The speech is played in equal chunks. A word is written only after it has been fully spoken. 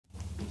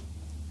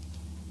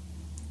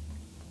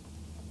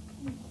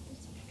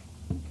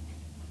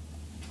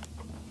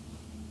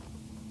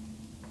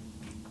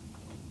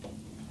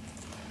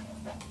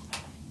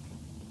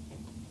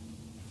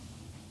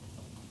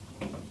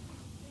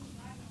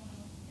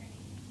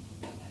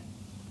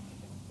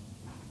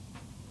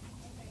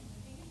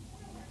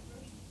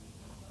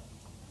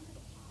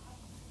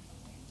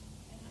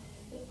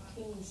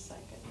15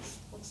 seconds.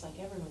 Looks like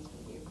everyone's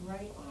going to be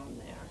right on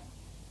there.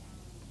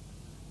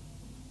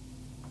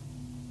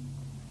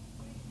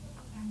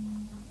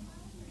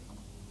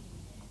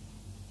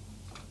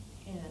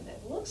 And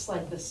it looks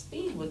like the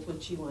speed with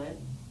which you went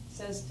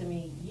says to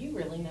me, you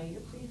really know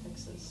your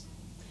prefixes.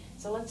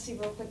 So let's see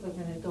real quick. We're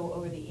going to go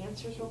over the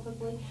answers real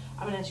quickly.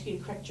 I'm going to ask you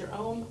to correct your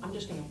own. I'm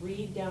just going to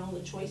read down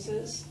the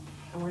choices,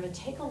 and we're going to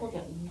take a look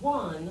at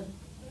one.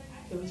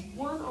 There was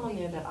one on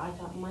there that I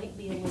thought might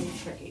be a little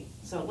tricky.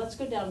 So let's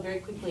go down very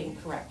quickly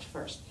and correct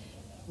first.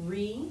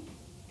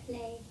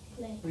 Replay,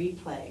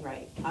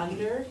 right.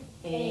 Under,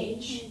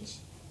 age.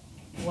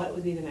 What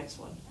would be the next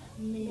one?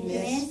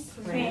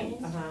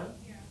 Misprint.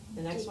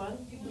 The next one?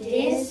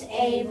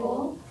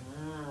 Disable.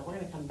 We're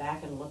going to come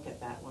back and look at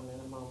that one in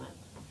a moment.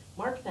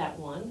 Mark that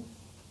one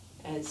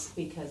as,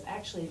 because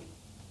actually,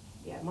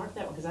 yeah, mark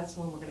that one because that's the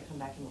one we're going to come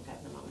back and look at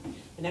in a moment.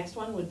 The next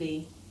one would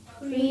be?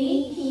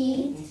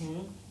 Preheat.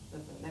 The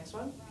next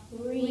one?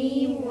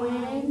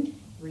 Rewind.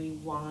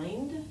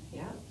 Rewind,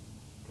 yeah.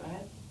 Go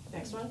ahead.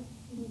 Next one?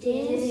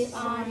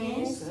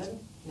 Dishonest. Good.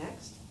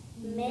 Next?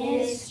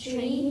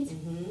 Mistreat.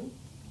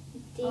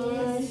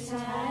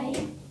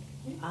 Untie.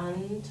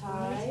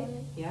 Untie,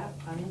 yeah,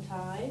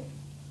 untie.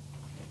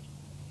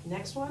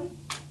 Next one?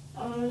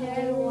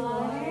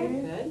 Underwater.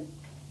 Good.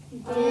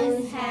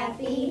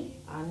 Unhappy.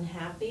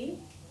 Unhappy.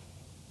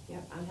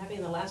 Yep, unhappy.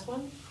 And the last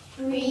one?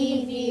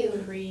 Preview.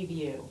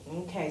 Preview.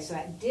 Okay, so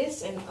that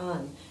dis and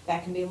un,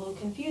 that can be a little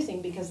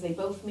confusing because they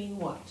both mean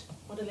what?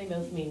 What do they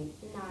both mean?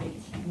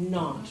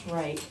 Not,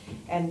 right.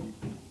 And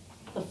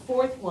the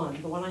fourth one,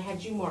 the one I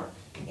had you mark,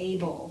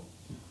 able.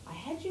 I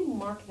had you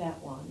mark that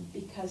one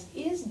because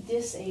is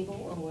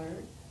disable a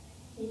word?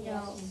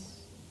 No.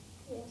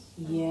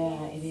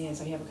 Yeah, it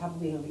is. I have a couple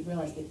of people who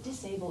realize that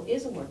disable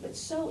is a word, but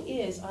so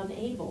is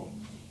unable.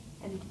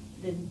 And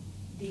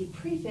the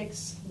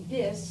prefix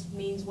dis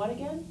means what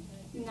again?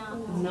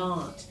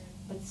 Not.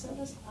 But so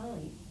does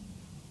un.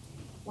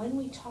 When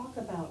we talk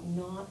about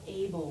not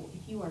able,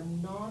 if you are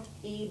not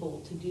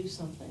able to do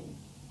something,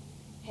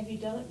 have you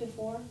done it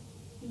before?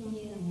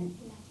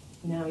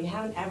 No, you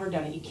haven't ever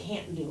done it. You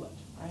can't do it,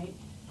 right?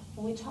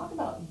 When we talk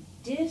about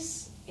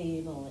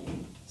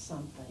disabling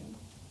something,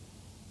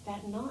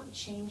 that not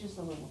changes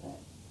a little bit.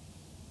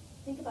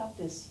 Think about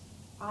this.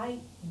 I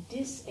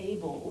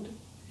disabled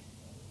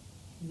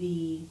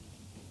the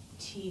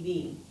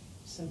TV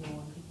so no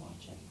one could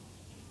watch it.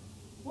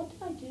 What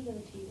did I do to the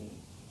TV?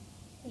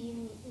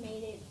 You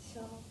made it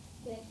so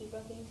that you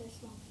broke it into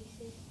small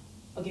pieces.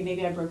 Okay,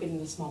 maybe I broke it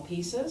into small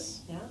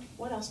pieces. Yeah.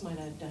 What else might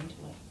I have done to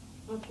it?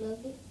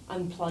 Unplugged it.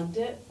 Unplugged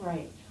it,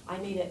 right. I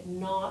made it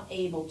not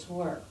able to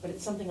work, but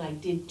it's something I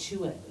did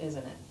to it,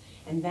 isn't it?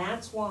 And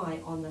that's why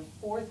on the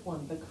fourth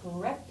one, the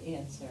correct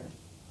answer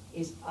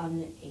is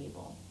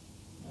unable,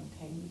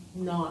 okay?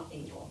 Not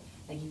able,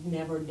 like you've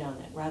never done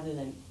it, rather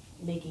than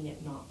making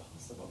it not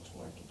possible to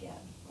work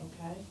again,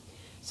 okay?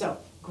 So,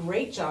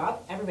 great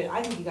job, everybody.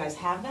 I think you guys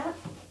have that.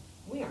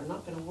 We are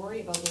not gonna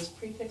worry about those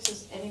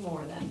prefixes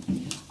anymore then.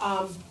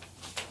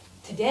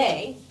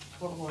 Today,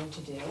 what we're going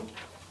to do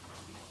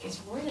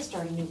is we're going to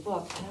start a new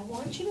book, and I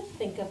want you to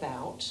think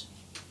about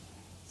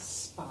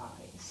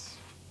spies.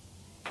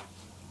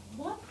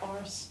 What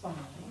are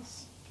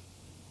spies?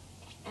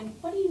 And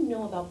what do you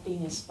know about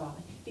being a spy?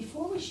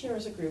 Before we share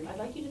as a group, I'd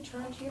like you to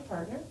turn to your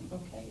partner,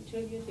 okay, the two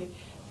of you.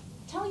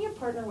 Tell your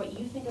partner what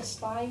you think a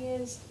spy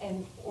is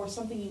and or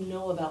something you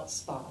know about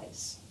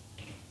spies.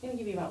 I'm going to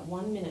give you about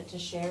 1 minute to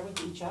share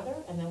with each other,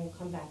 and then we'll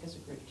come back as a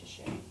group to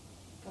share.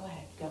 Go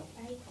ahead, go.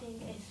 I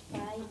think a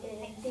spy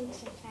is, I think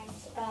sometimes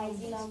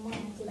someone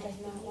who does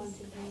not want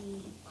to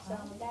be so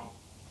that.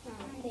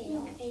 I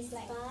think a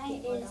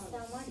spy is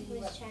someone who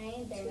is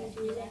trying to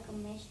do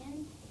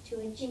recognition to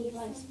achieve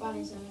like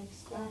spies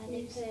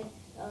they could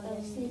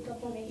sneak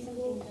up on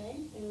people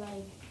and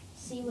like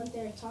see what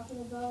they're talking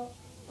about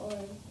or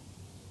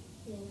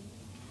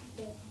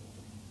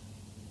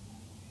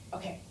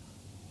Okay.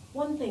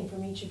 One thing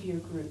from each of your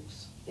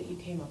groups that you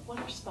came up. What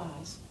are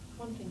spies?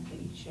 One thing that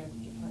you shared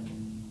with your partner.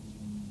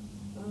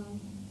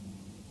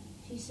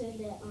 She said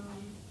that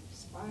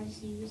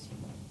spies use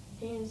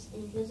pins,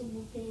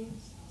 invisible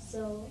pins,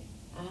 so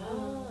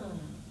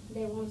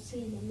they won't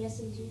see the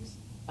messages.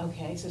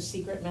 Okay, so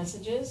secret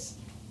messages.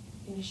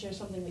 Can you share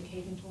something that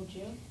Kagan told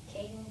you?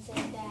 Kagan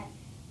said that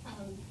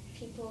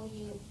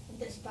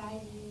the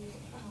spies use,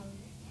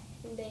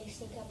 they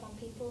sneak up on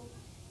people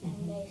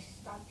and they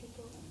stalk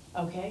people.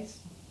 Okay,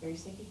 very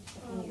sneaky.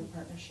 Something that your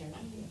partner shared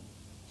with you.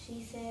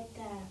 She said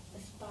that the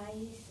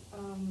spies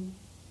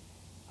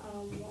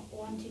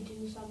want to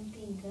do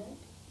something good.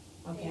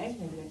 Okay,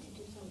 they want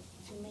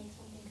to make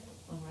something good.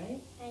 All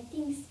right. I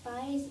think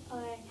spies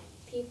are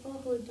people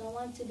who don't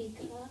want to be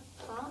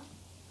caught.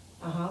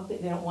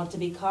 They don't want to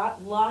be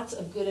caught. Lots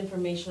of good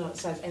information on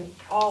spies, and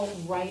all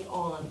right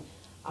on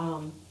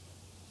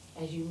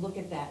as you look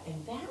at that.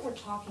 And that we're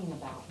talking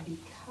about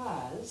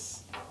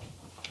because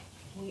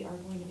we are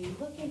going to be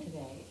looking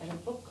today at a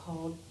book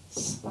called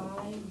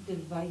Spy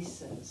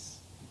Devices.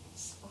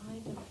 Spy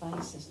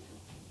Devices.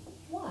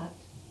 What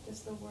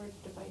does the word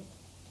device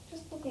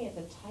just looking at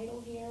the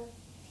title here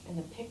and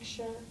the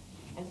picture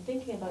and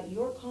thinking about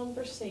your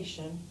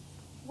conversation,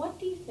 what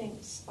do you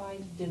think spy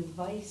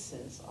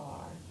devices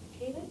are?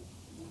 Kaden?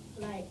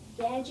 Like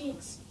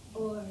gadgets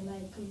or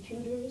like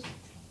computers.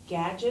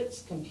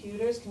 Gadgets,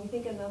 computers. Can we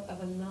think of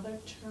another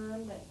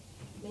term that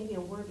maybe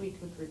a word we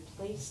could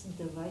replace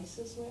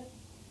devices with?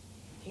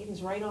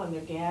 Caden's right on.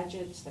 They're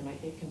gadgets. There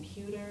might be a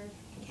computer.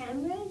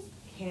 Cameras.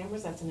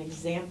 Cameras. That's an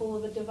example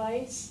of a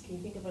device. Can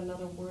you think of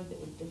another word that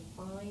would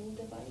define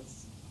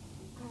device?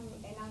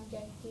 An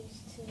object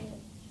used to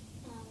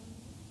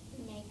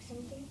make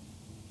something.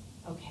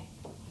 Okay.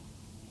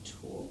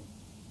 Tool.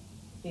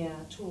 Yeah,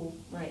 tool.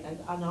 Right.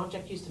 An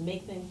object used to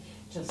make things,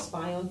 to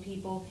spy on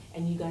people,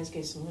 and you guys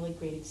gave some really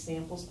great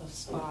examples of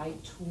spy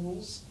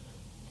tools.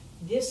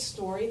 This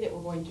story that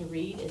we're going to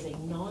read is a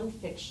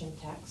nonfiction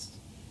text.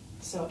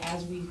 So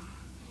as we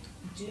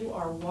do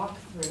our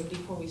walkthrough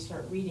before we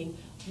start reading,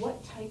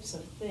 what types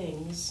of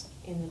things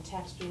in the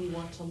text do we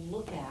want to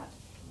look at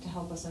to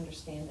help us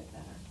understand it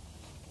better?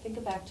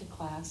 Think back to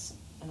class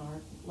and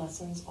our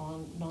lessons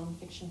on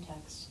nonfiction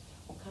texts.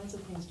 What kinds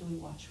of things do we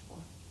watch for?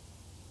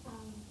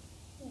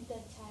 The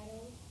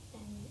title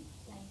and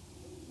like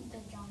the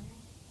genre.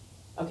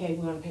 Okay,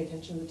 we want to pay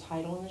attention to the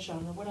title and the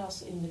genre. What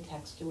else in the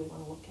text do we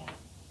want to look at?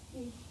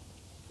 We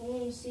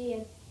want to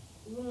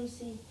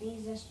see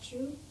things that's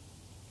true.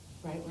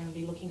 Right, we're going to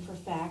be looking for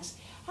facts.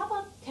 How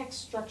about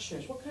text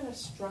structures? What kind of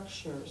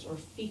structures or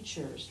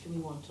features do we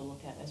want to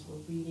look at as we're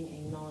reading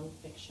a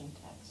nonfiction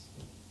text?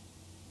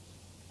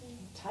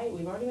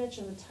 We've already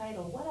mentioned the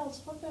title. What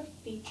else? What other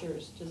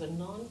features does a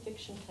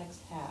nonfiction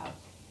text have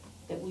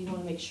that we want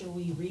to make sure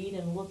we read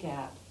and look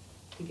at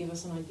to give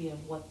us an idea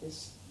of what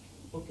this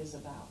book is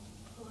about?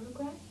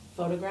 Photograph.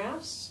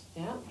 Photographs,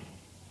 yeah.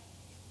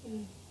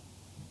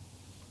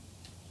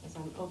 As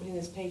I'm opening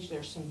this page,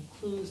 there's some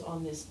clues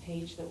on this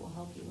page that will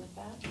help you with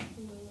that.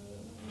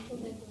 The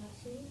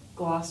glossary.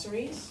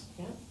 Glossaries,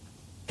 yeah.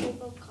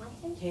 Table of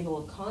contents. Table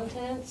of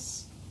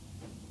contents.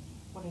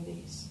 What are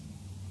these?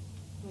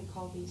 What do we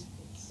call these things?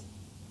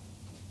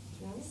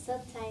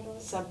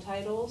 Subtitles.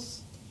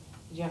 Subtitles.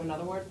 Did you have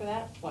another word for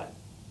that? What?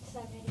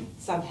 Subheadings.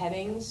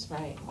 Subheadings,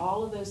 right.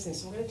 All of those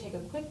things. So we're going to take a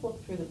quick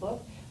look through the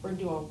book. We're going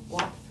to do a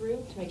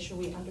walkthrough to make sure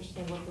we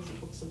understand what this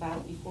book's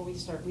about before we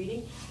start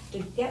reading. To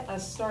get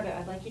us started,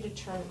 I'd like you to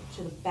turn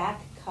to the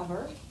back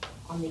cover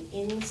on the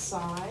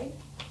inside.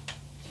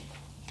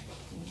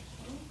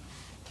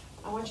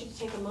 I want you to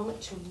take a moment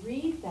to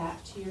read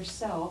that to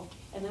yourself,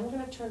 and then we're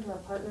going to turn to our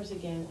partners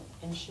again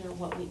and share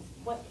what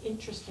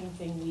interesting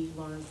thing we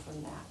learned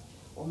from that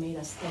or made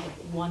us think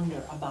of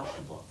wonder about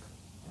the book.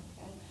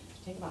 Okay? So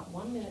take about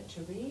 1 minute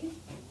to read.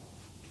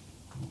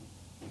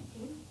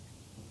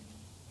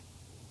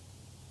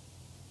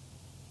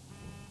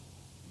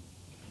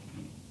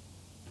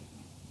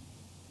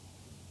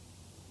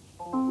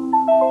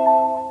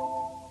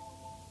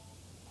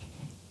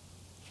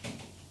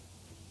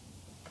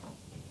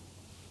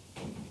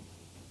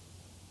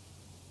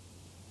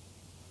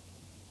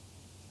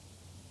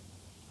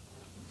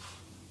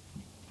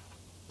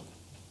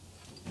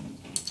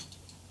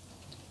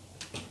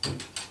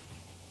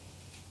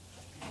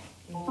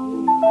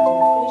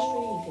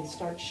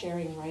 Start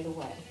sharing right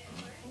away.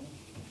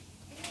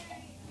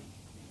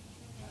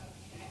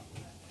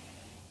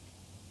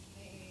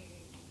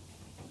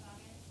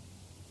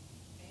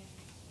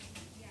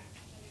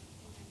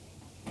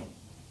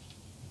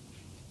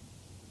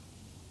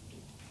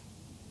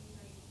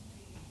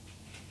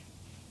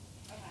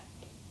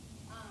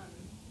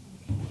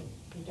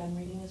 You done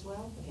reading as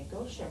well? Okay,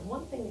 go share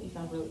one thing that you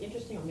found really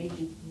interesting or made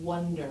you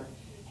wonder,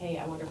 hey,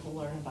 I wonder if we'll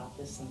learn about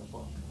this in the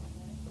book.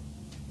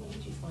 What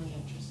did you find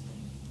interesting?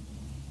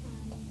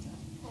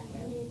 I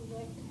really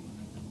what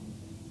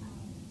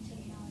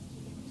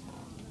technology they were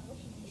talking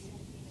about.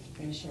 You're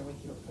going to share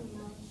with your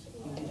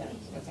you do that.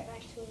 Okay.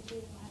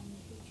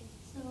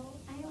 So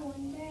I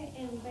wonder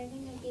if we're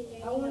going to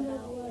be learning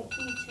about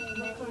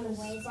internet and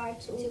ways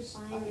to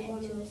find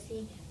and to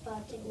see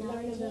about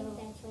technology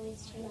that's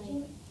always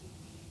changing.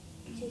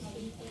 To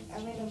see things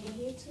over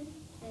here too,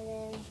 and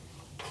then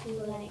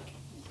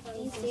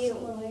to see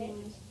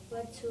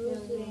what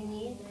tools do they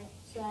need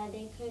so that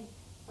they could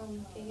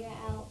figure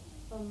out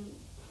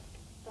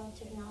about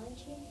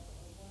technology.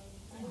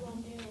 I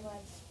wonder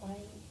what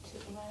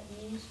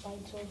new spy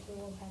tools we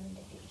will have in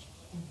the future.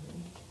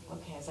 Mm-hmm.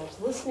 Okay, as I was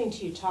listening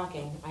to you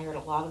talking, I heard a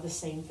lot of the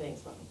same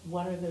things. But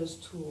what are those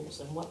tools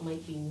and what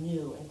might be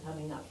new and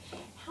coming up?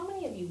 How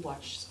many of you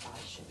watch spy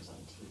shows on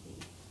TV?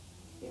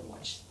 You ever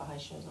watch spy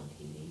shows on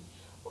TV?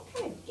 What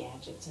kind of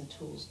gadgets and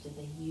tools do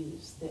they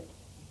use that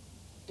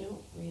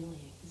don't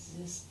really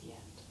exist yet?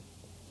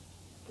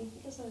 Can you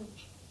think of some?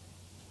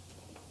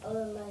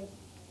 Like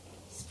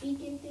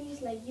speaking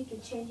things, like you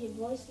can change your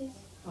voices.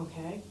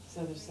 Okay,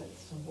 so there's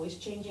some voice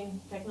changing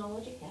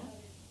technology,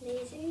 yeah?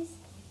 Lasers.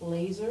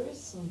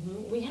 Lasers,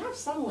 mm-hmm. We have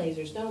some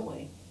lasers, don't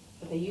we?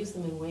 But they use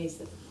them in ways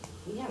that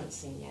we haven't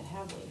seen yet,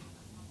 have we?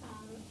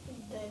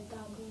 The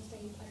goggles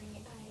that you put on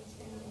your eyes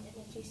and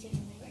that you see in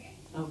the night.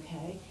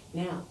 Okay,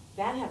 now,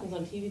 that happens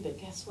on TV, but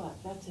guess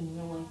what? That's in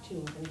real life too.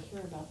 We're gonna hear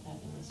about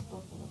that in this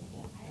book a little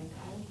bit,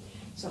 okay?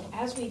 So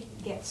as we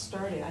get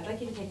started, I'd like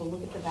you to take a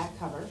look at the back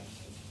cover.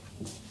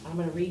 I'm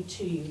gonna read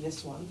to you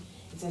this one.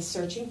 It says,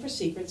 searching for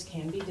secrets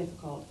can be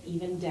difficult,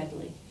 even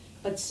deadly.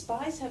 But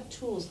spies have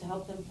tools to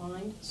help them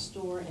find,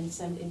 store, and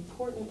send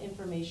important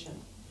information.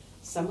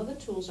 Some of the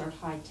tools are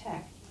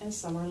high-tech and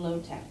some are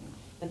low-tech,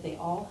 but they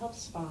all help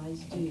spies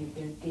do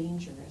their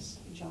dangerous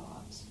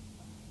jobs.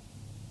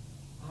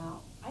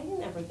 Wow, I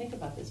didn't ever think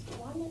about this, but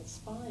why might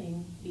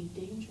spying be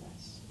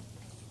dangerous?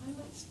 Why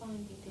might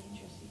spying be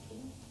dangerous,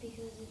 Vicky?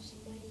 Because if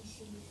somebody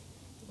sees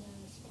the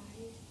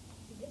spies,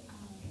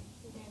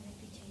 their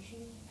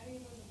reputation.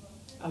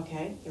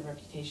 Okay, their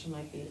reputation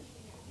might be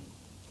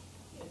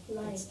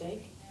at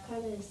stake.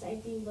 Kind of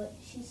exciting, but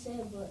she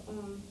said,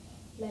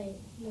 like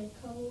their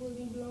cover would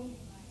be blown.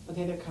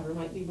 Okay, their cover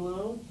might be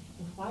blown.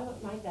 And why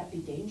might that be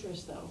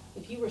dangerous, though?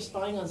 If you were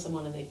spying on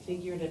someone and they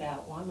figured it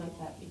out, why might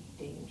that be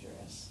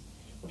dangerous?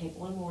 We'll take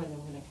one more and then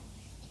we're gonna.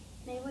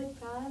 They would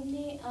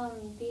probably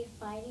be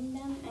fighting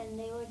them, and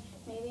they would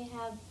maybe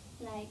have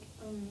like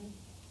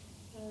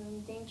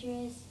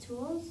dangerous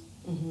tools,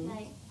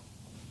 like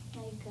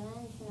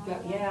guns and all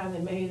that. Yeah, and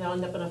then maybe they'll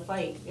end up in a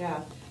fight,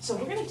 yeah. So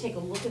we're gonna take a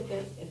look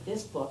at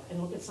this book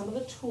and look at some of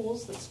the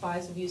tools that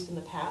spies have used in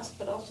the past,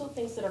 but also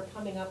things that are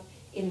coming up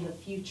in the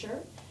future,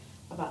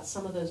 about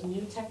some of those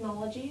new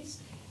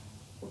technologies.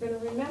 We're gonna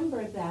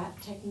remember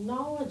that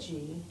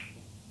technology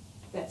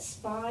that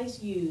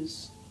spies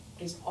use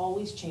is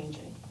always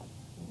changing,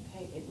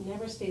 okay? It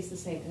never stays the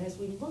same. And as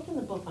we look in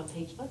the book on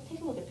let's take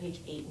a look at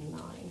page 8 and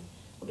 9.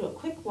 We'll do a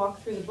quick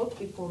walk through the book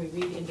before we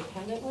read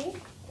independently.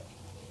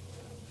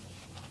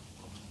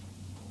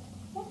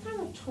 What kind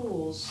of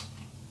tools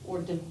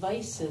or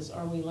devices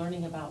are we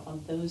learning about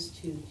on those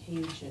 2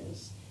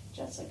 pages?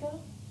 Jessica?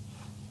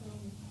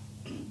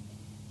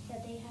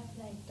 That they have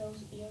like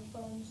those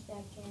earphones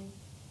that can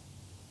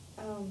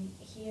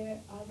hear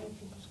other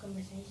people's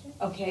conversation.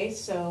 Okay,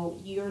 so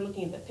you're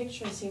looking at the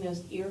picture and seeing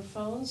those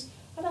earphones.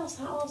 What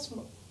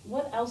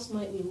else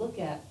might we look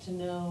at to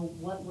know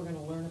what we're going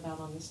to learn about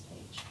on this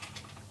page?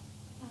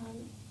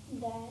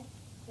 That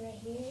right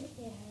here,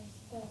 it has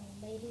the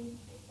lady,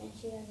 and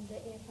she has the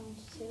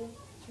earphones too,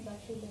 but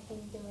she's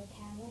looking through a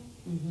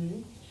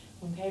camera.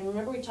 Okay,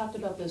 remember we talked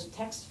about those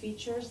text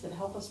features that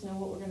help us know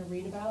what we're going to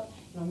read about?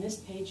 And on this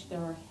page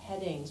there are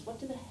headings. What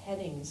do the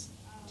headings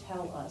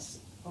tell us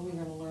what we're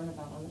going to learn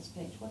about on this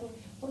page? What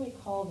do we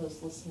call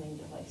those listening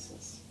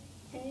devices?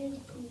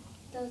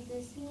 Those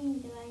listening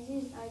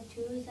devices are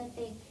tools that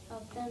they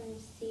help them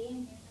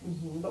see.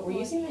 But we're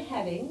using the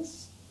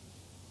headings.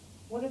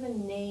 What are the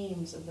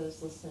names of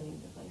those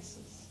listening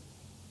devices?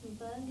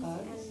 Bugs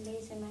and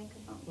laser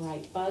microphones.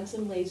 Right, bugs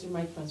and laser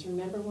microphones.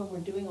 Remember when we're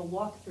doing a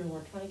walkthrough and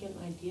we're trying to get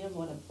an idea of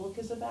what a book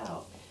is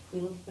about, we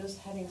look at those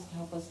headings to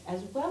help us,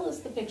 as well as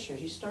the pictures.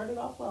 You started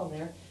off well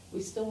there.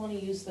 We still want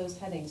to use those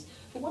headings.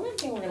 But one other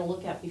thing we're going to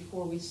look at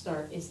before we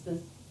start is the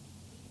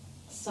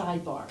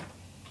sidebar.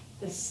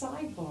 The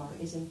sidebar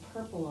is in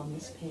purple on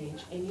this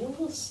page, and you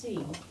will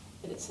see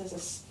that it says a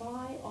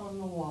spy on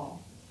the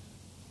wall.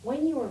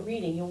 When you are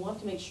reading, you'll want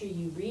to make sure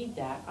you read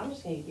that. I'm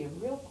just going to give you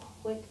a real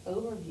quick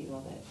overview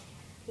of it.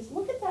 Because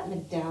look at that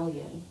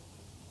medallion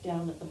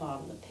down at the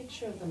bottom, the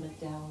picture of the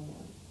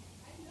medallion.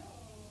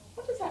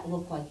 What does that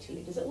look like to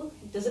you? Does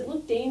it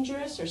look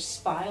dangerous or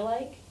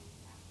spy-like?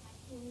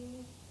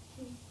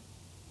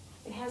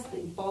 It has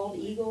the bald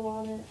eagle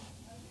on it,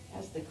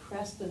 has the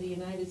crest of the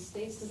United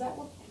States. Does that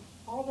look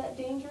all that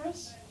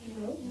dangerous?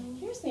 No.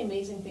 Here's the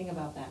amazing thing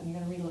about that, and you're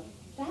going to read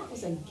it. That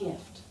was a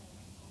gift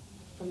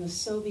from the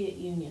Soviet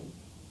Union.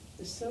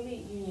 The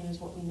Soviet Union is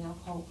what we now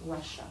call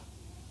Russia.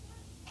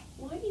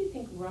 Why do you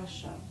think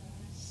Russia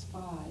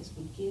spies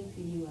would give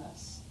the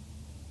U.S.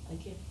 a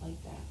gift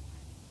like that?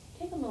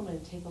 Take a moment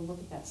and take a look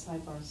at that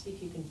sidebar and see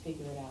if you can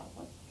figure it out.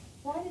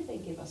 Why did they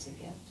give us a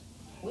gift?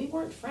 We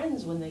weren't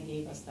friends when they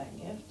gave us that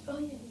gift. Oh,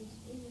 yes.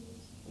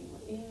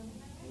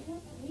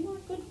 We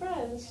weren't good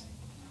friends.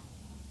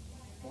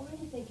 Why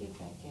did they give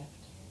that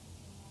gift?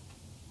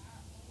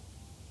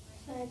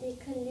 So they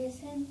could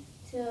listen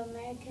to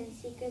American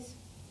secrets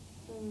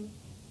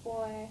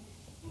or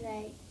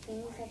like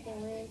things that they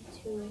wanted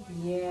to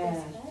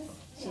discuss.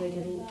 So they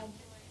could.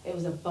 It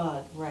was a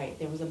bug, right?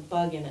 There was a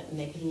bug in it, and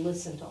they could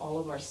listen to all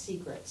of our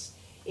secrets.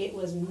 It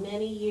was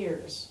many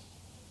years.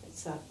 It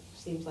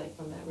seems like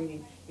from that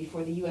reading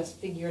before the U.S.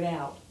 figured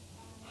out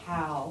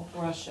how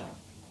Russia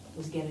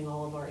was getting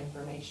all of our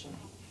information.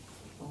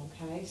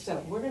 Okay,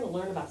 so we're going to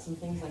learn about some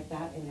things like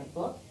that in the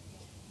book.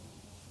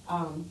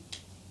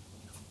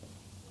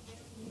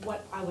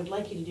 What I would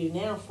like you to do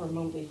now for a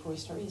moment before we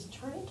start is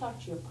try and talk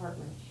to your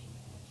partner.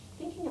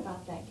 Thinking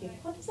about that gift,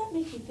 what does that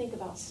make you think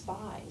about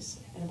spies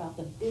and about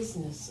the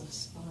business of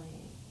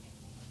spying?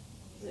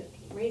 Does it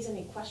raise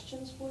any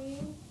questions for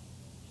you?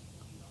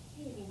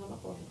 You can come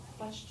up with a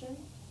question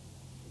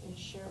and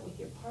share it with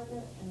your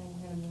partner, and then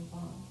we're going to move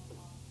on.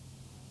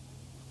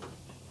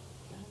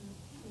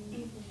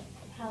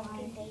 How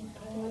could they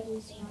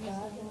put spy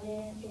on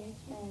it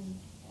and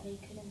they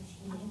couldn't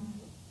see him.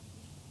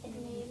 And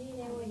maybe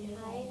they would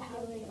hide,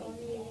 they would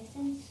only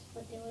listen,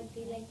 but they would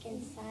be like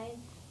inside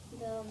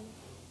the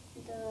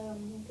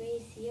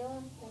gray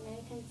seal, the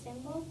American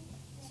symbol.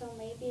 So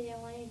maybe they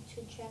wanted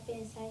to trap it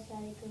inside so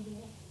they could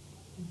hear.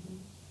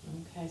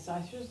 Okay, so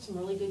I threw some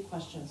really good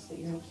questions that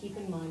you're going to keep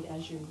in mind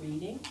as you're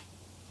reading.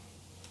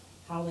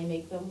 How they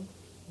make them,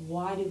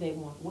 why do they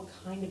want, what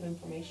kind of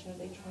information are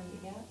they trying to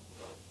get?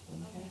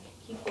 Okay,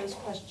 keep those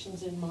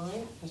questions in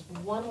mind, because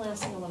one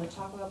last thing I want to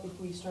talk about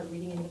before you start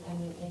reading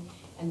independently,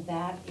 and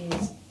that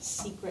is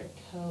secret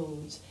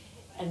codes.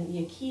 And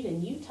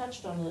Yakita, you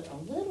touched on it a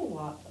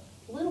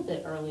little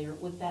bit earlier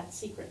with that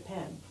secret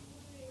pen,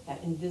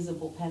 that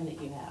invisible pen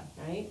that you have,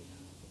 right?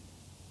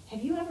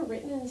 Have you ever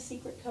written in a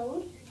secret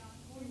code?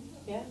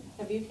 Yeah,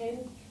 have you,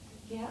 Kaden?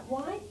 Yeah,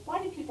 why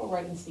do people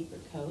write in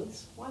secret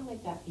codes? Why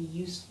might that be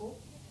useful?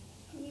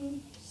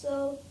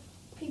 So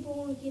people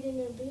won't get in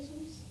their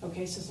business.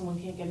 Okay, so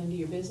someone can't get into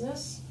your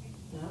business?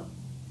 No.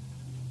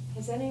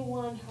 Has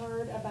anyone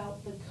heard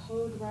about the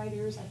code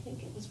writers? I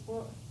think it was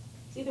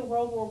it's either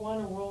World War I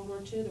or World War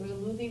II. There was a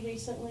movie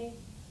recently.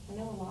 I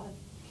know a lot of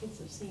kids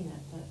have seen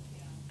it, but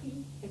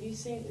have you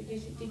seen?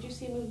 Did you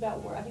see a movie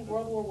about I think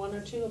World War I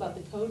or II about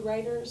the code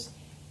writers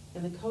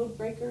and the code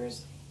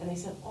breakers? And they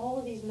sent all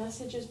of these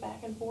messages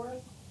back and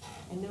forth,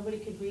 and nobody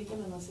could read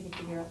them unless they could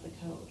figure out the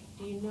code.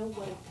 Do you know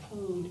what a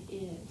code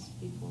is?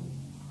 People,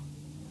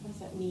 what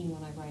does that mean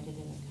when I write it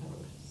in a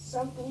code?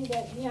 Something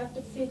that you have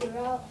to figure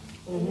out.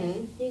 And if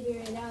you figure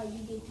it out, you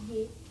get to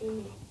get in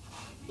it.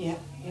 Yeah,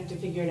 you have to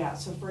figure it out.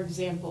 So for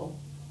example,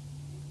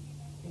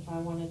 if I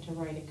wanted to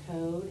write a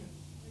code,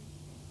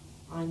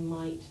 I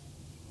might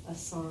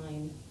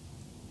assign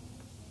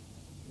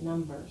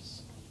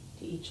numbers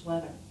to each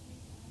letter,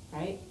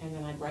 right? And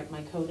then I'd write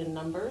my code in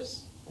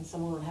numbers, and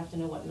someone would have to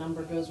know what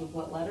number goes with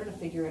what letter to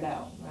figure it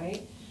out,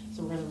 right?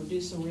 So we're going to do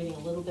some reading a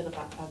little bit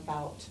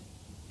about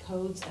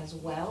codes as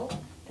well,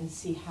 and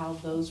see how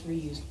those were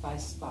used by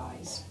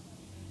spies.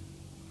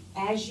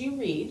 As you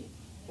read,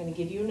 I'm going to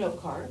give you a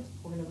note card.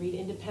 We're going to read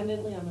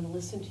independently. I'm going to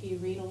listen to you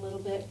read a little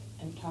bit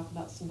and talk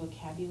about some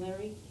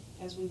vocabulary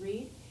as we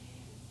read.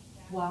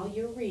 While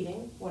you're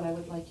reading, what I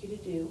would like you to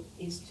do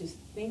is to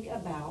think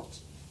about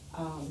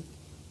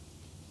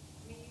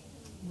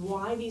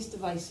why these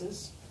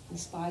devices and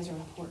spies are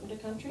important to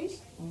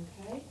countries,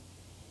 okay?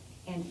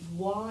 And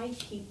why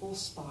people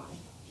spy.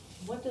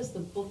 What does the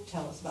book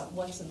tell us about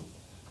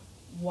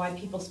why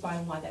people spy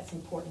and why that's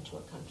important to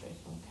a country,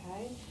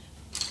 okay?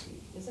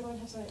 Does everyone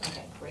have something?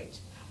 Okay, great.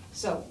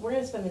 So we're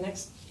going to spend the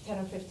next 10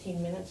 or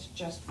 15 minutes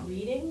just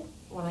reading.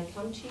 When I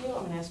come to you,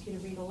 I'm going to ask you to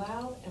read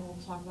aloud, and we'll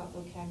talk about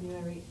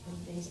vocabulary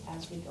and things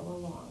as we go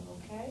along,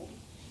 okay?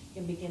 You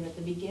can begin at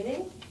the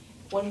beginning.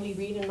 When we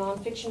read a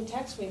nonfiction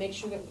text, we make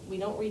sure that we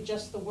don't read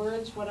just the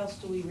words. What else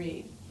do we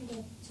read?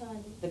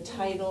 The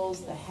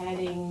titles, the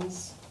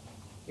headings,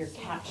 your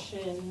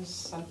captions,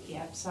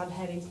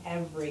 subheadings,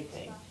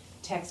 everything.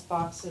 Text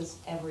boxes,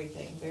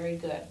 everything. Very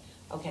good.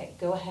 Okay,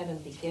 go ahead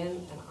and begin,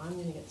 and I'm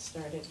going to get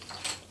started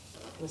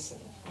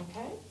listening,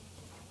 okay?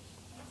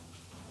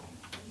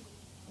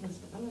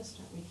 Elizabeth, I'm going to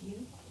start with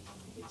you.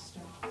 You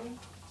start here.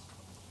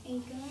 A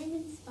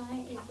government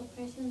spy is a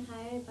person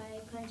hired by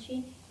a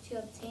country to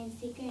obtain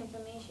secret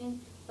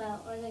information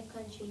about other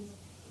countries.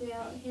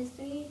 Throughout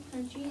history,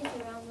 countries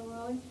around the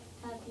world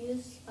have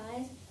used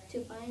spies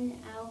to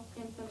find out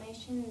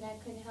information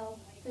that could help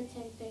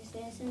protect their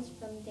citizens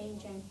from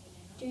danger.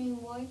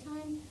 During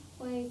wartime,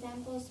 for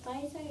example,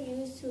 spies are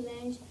used to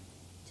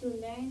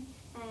learn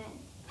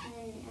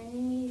an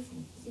enemy's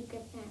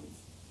secret plans.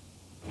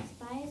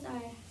 Spies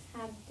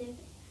have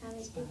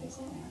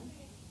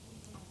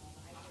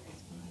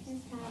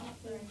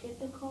a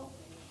difficult,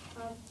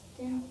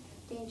 often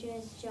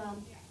dangerous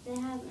job. They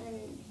have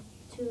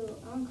to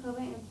uncover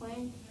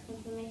important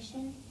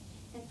information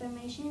that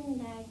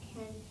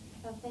can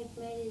affect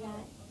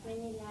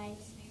many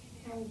lives,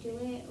 and do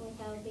it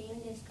without being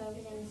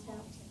discovered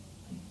themselves.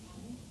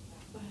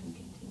 Go ahead and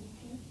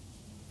continue.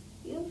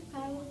 You've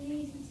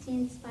probably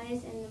seen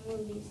spies in the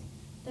movies.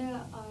 They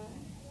are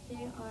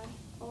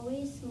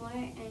always smart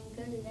and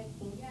good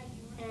looking,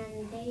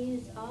 and they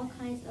use all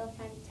kinds of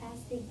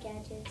fantastic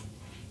gadgets,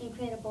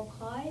 incredible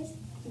cars,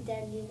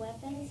 deadly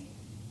weapons,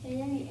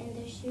 hidden in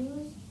their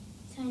shoes,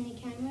 tiny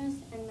cameras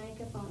and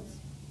microphones,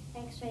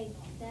 X-ray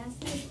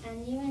glasses,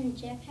 and even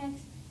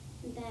jetpacks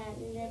that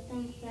let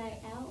them fly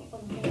out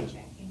of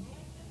danger.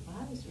 When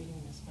I was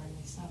reading this by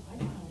myself, I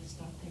probably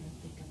stop there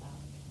and think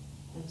about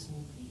those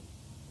movie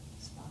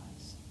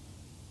spies.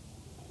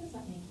 What does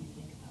that make you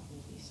think about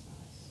movie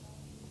spies?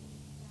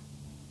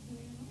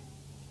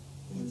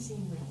 Does it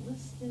seem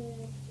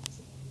realistic?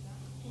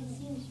 It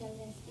seems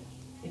realistic.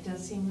 It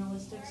does seem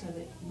realistic, so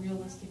that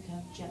realistic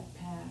have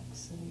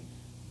jetpacks and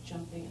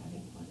jumping, I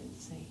think, what did it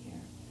say here?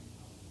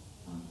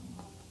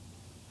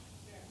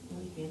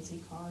 Really fancy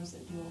cars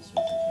that do all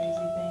sorts of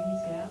crazy things,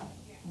 yeah?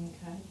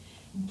 Okay.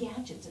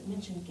 Gadgets, it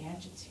mentioned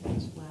gadgets here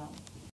as well.